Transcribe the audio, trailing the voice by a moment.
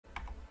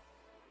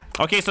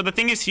Okay, so the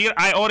thing is here,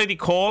 I already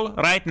call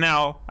right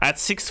now at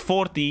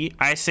 6:40.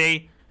 I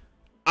say,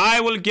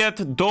 I will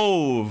get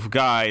dove,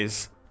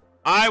 guys.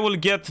 I will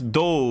get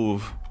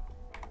dove.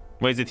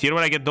 Wait, is it here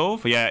where I get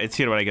dove? Yeah, it's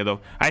here where I get dove.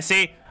 I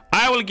say,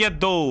 I will get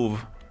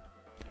dove.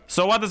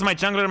 So what does my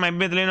jungler and my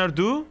mid laner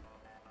do?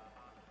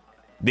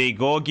 They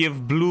go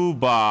give blue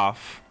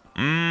buff.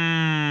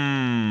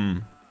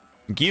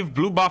 Give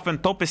blue buff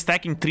and top is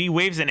stacking 3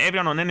 waves and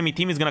everyone on enemy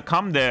team is gonna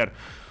come there.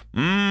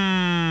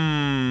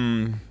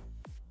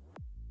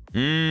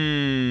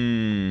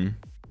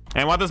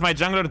 And what does my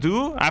jungler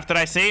do after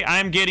I say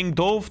I'm getting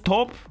dove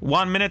top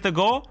 1 minute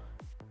ago?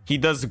 He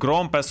does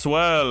gromp as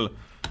well.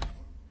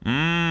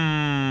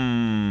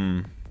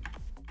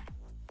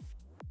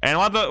 And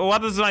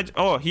what does my...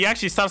 Oh, he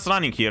actually starts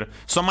running here.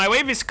 So my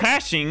wave is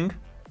crashing.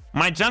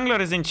 My jungler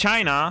is in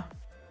China.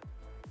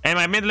 And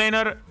my mid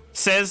laner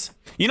says...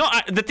 You know,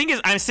 the thing is,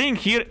 I'm saying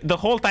here the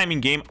whole time in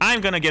game, I'm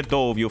gonna get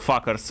dove, you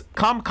fuckers.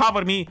 Come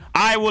cover me.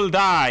 I will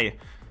die.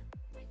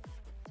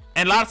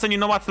 And Larssen, you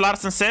know what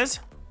Larssen says?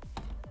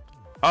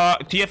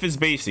 TF is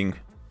basing.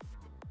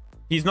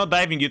 He's not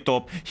diving you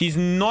top. He's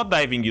not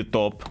diving you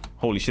top.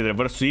 Holy shit,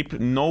 reverse sweep.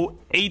 No,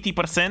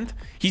 80%.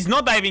 He's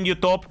not diving you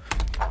top.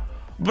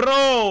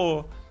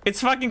 Bro, it's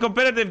fucking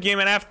competitive game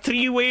and I have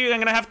 3 waves. I'm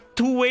gonna have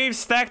 2 waves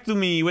stacked to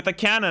me with a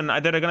cannon.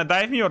 They're gonna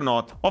dive me or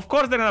not? Of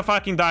course they're gonna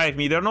fucking dive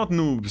me. They're not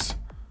noobs.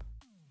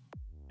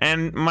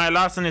 And my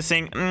Larssen is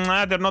saying,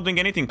 nah, they're not doing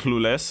anything,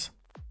 clueless.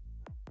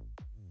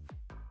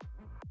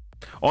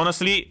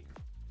 Honestly,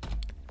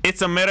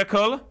 it's a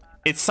miracle.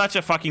 It's such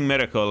a fucking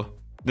miracle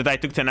that I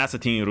took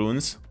tenacity in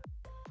runes.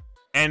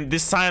 And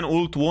this Cyan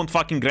ult won't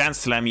fucking grand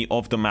slam me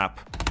off the map.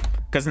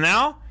 Because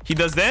now he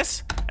does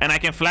this and I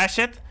can flash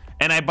it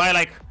and I buy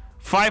like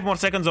 5 more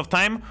seconds of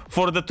time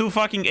for the 2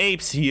 fucking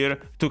apes here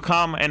to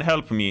come and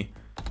help me.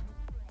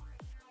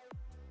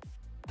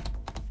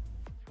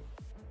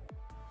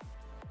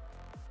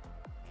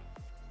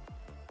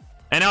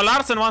 And now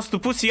Larssen wants to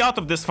pussy out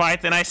of this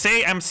fight and I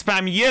say, I'm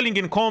spam yelling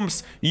in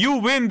comms, you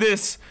win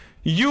this!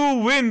 You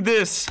win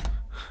this!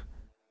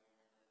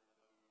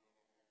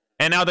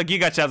 And now the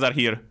Giga Chads are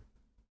here.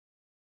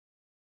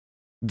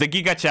 The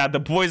Giga Chad, the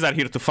boys are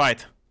here to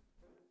fight.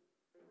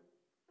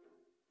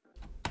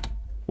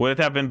 Would it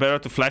have been better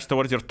to flash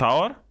towards your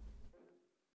tower?